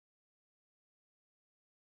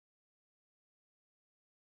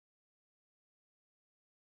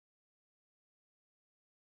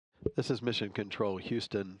This is Mission Control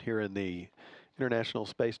Houston here in the International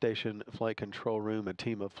Space Station Flight Control Room. A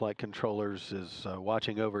team of flight controllers is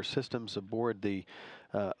watching over systems aboard the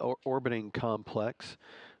orbiting complex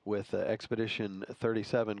with Expedition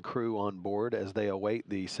 37 crew on board as they await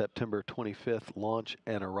the September 25th launch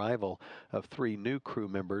and arrival of 3 new crew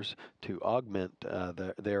members to augment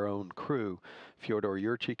their own crew. Fyodor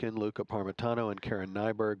Yurchikhin, Luca Parmitano, and Karen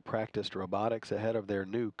Nyberg practiced robotics ahead of their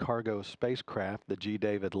new cargo spacecraft, the G.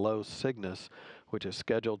 David Low Cygnus, which is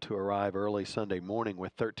scheduled to arrive early Sunday morning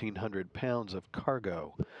with 1,300 pounds of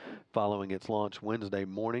cargo. Following its launch Wednesday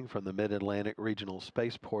morning from the Mid-Atlantic Regional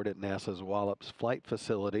Spaceport at NASA's Wallops Flight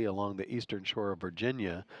Facility along the eastern shore of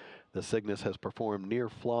Virginia, the Cygnus has performed near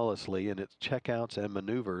flawlessly in its checkouts and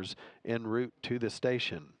maneuvers en route to the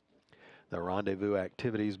station. The rendezvous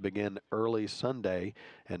activities begin early Sunday,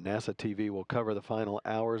 and NASA TV will cover the final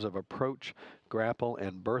hours of approach, grapple,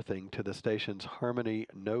 and berthing to the station's Harmony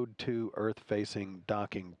Node 2 Earth-facing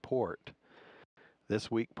docking port. This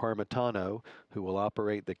week, Parmitano, who will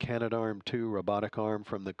operate the Canadarm2 robotic arm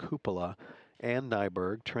from the cupola, and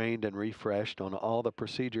Nyberg trained and refreshed on all the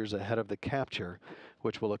procedures ahead of the capture,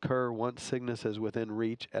 which will occur once Cygnus is within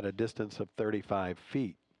reach at a distance of 35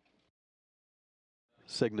 feet.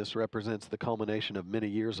 Cygnus represents the culmination of many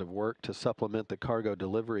years of work to supplement the cargo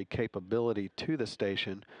delivery capability to the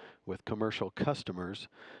station with commercial customers,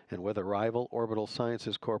 and with arrival, Orbital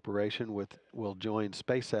Sciences Corporation will join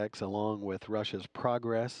SpaceX along with Russia's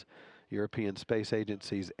Progress, European Space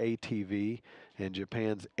Agency's ATV, and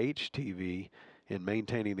Japan's HTV in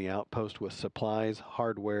maintaining the outpost with supplies,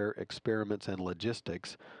 hardware, experiments, and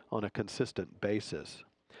logistics on a consistent basis.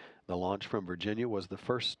 The launch from Virginia was the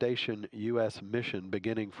first station U.S. mission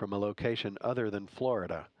beginning from a location other than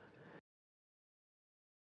Florida.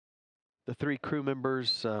 The 3 crew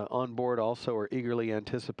members on board also are eagerly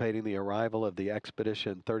anticipating the arrival of the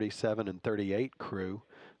Expedition 37 and 38 crew,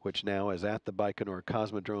 which now is at the Baikonur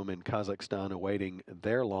Cosmodrome in Kazakhstan awaiting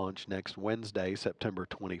their launch next Wednesday, September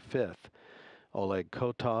 25th. Oleg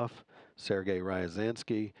Kotov, Sergei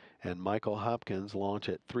Ryazansky, and Michael Hopkins launch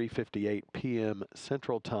at 3:58 p.m.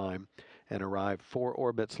 Central Time and arrive 4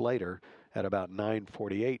 orbits later at about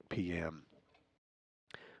 9:48 p.m.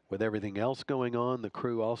 With everything else going on, the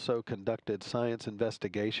crew also conducted science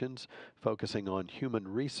investigations focusing on human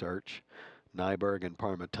research. Nyberg and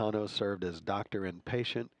Parmitano served as doctor and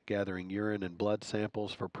patient, gathering urine and blood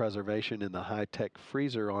samples for preservation in the high-tech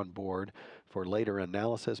freezer on board for later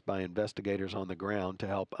analysis by investigators on the ground to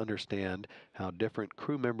help understand how different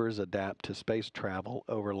crew members adapt to space travel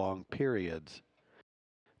over long periods.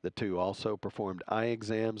 The 2 also performed eye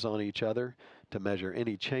exams on each other to measure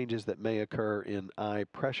any changes that may occur in eye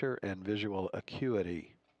pressure and visual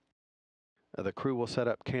acuity. The crew will set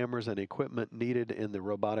up cameras and equipment needed in the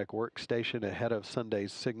robotic workstation ahead of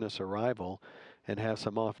Sunday's Cygnus arrival and have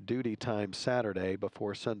some off-duty time Saturday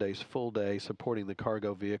before Sunday's full day supporting the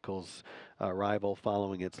cargo vehicle's arrival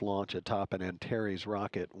following its launch atop an Antares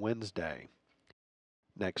rocket Wednesday.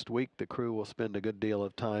 Next week, the crew will spend a good deal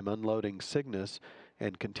of time unloading Cygnus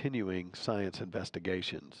and continuing science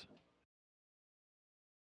investigations.